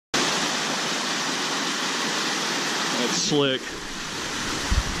slick.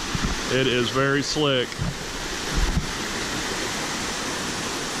 It is very slick.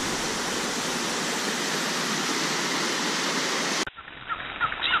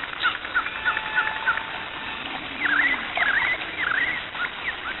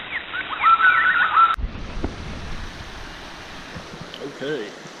 Okay.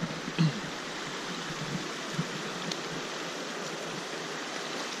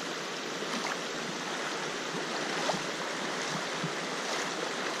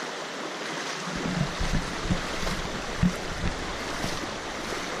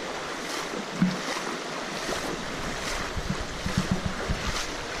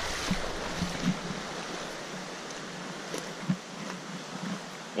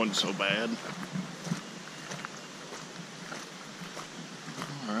 Wasn't so bad.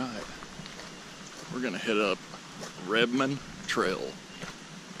 All right, we're gonna hit up Rebman Trail.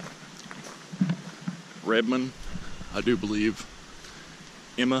 Rebman, I do believe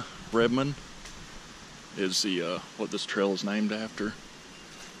Emma Rebman is the what this trail is named after,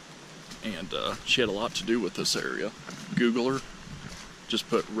 and she had a lot to do with this area. Google her, just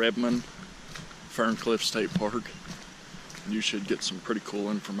put Rebman Ferne Clyffe State Park, and you should get some pretty cool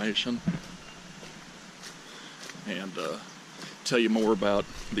information and tell you more about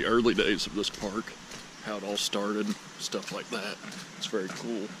the early days of this park, how it all started, stuff like that. It's very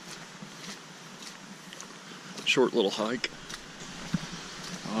cool. Short little hike.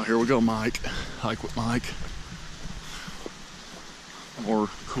 Oh, here we go, Mike. Hike with Mike. More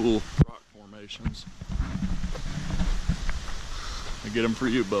cool rock formations. I get them for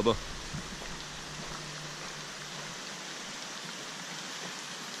you, Bubba.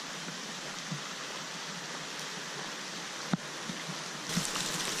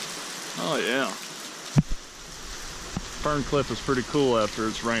 Oh yeah. Ferne Clyffe is pretty cool after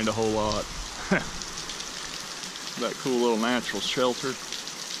it's rained a whole lot. That cool little natural shelter.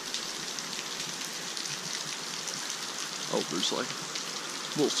 Oh, there's like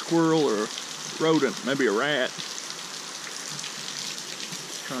a little squirrel or a rodent, maybe a rat.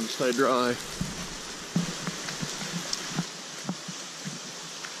 Trying to stay dry.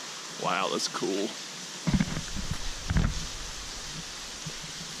 Wow, that's cool.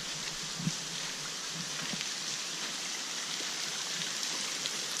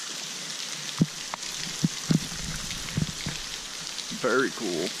 Very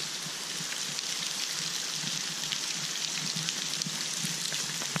cool.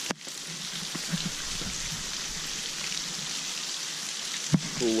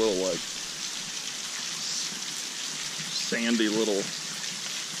 Cool little like sandy little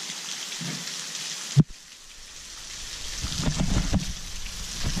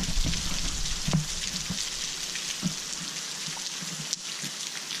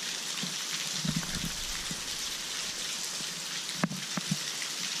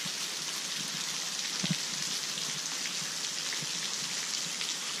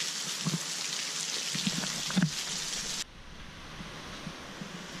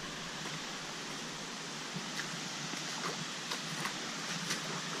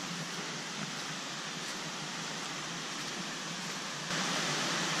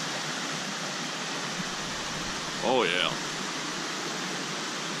oh yeah.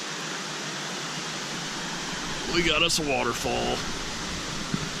 We got us a waterfall.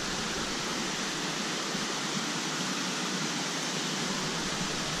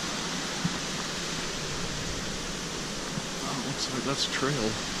 Oh, looks like that's a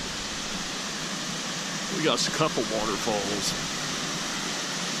trail. We got us a couple waterfalls.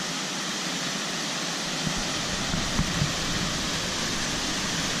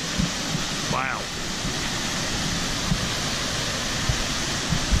 Wow.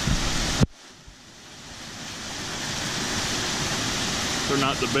 They're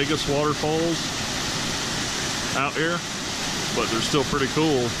not the biggest waterfalls out here, but they're still pretty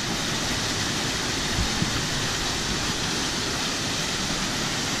cool.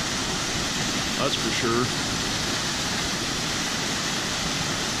 That's for sure.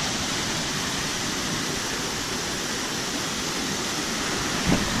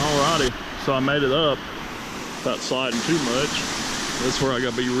 Alrighty, so I made it up without sliding too much. That's where I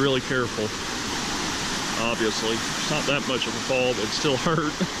gotta be really careful. Obviously, it's not that much of a fall, but it still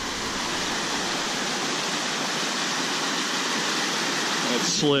hurt. That's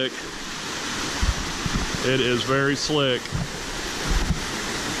slick. It is very slick.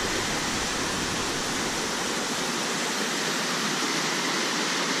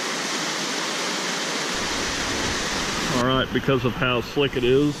 Alright, because of how slick it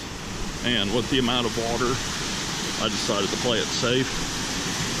is and with the amount of water, I decided to play it safe.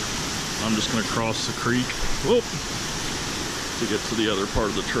 I'm just going to cross the creek. Whoop! to get to the other part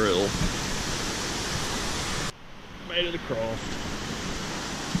of the trail. Made it across.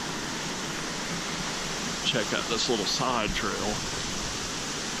 Check out this little side trail.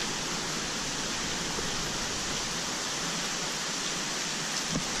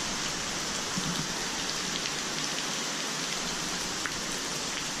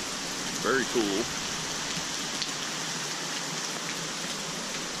 Very cool.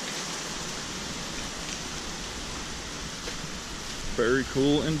 Very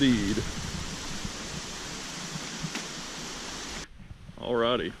cool indeed.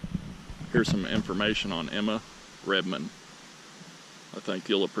 Alrighty, here's some information on Emma Rebman. I think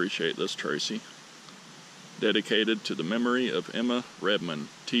you'll appreciate this, Tracy. Dedicated to the memory of Emma Rebman,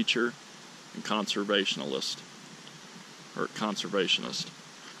 teacher and conservationist,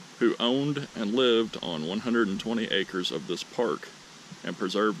 who owned and lived on 120 acres of this park and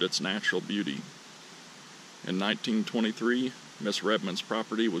preserved its natural beauty. In 1923, Miss Rebman's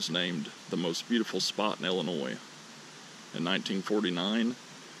property was named the most beautiful spot in Illinois. In 1949,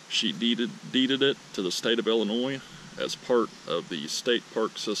 she deeded it to the state of Illinois as part of the state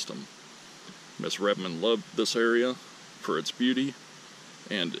park system. Miss Rebman loved this area for its beauty,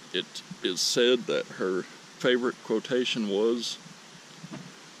 and it is said that her favorite quotation was,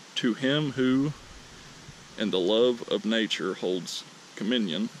 "To him who, in the love of nature, holds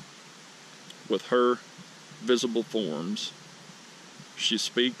communion with her visible forms, she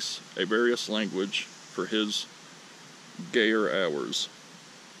speaks a various language for his gayer hours."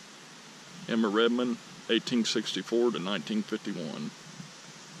 Emma Rebman, 1864 to 1951.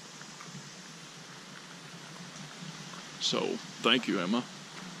 So, thank you, Emma.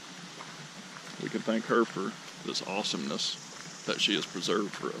 We can thank her for this awesomeness that she has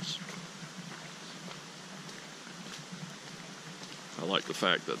preserved for us. I like the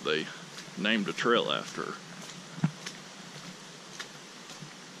fact that they named a trail after her.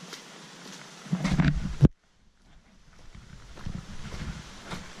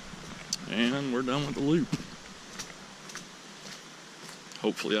 And we're done with the loop.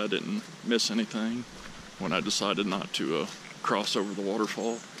 Hopefully I didn't miss anything when I decided not to cross over the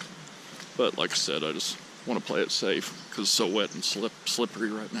waterfall. But like I said, I just want to play it safe because it's so wet and slippery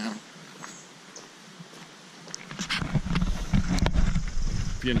right now.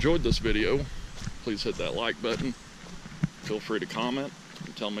 If you enjoyed this video, please hit that like button. Feel free to comment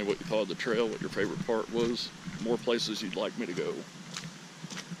and tell me what you thought of the trail, what your favorite part was, more places you'd like me to go.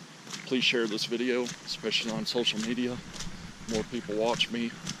 Please share this video, especially on social media. The more people watch me,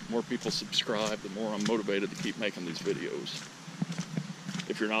 the more people subscribe, the more I'm motivated to keep making these videos.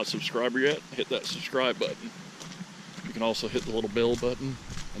 If you're not a subscriber yet, hit that subscribe button. You can also hit the little bell button,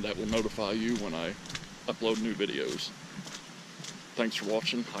 and that will notify you when I upload new videos. Thanks for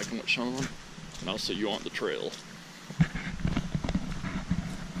watching Hiking with Shawn, and I'll see you on the trail.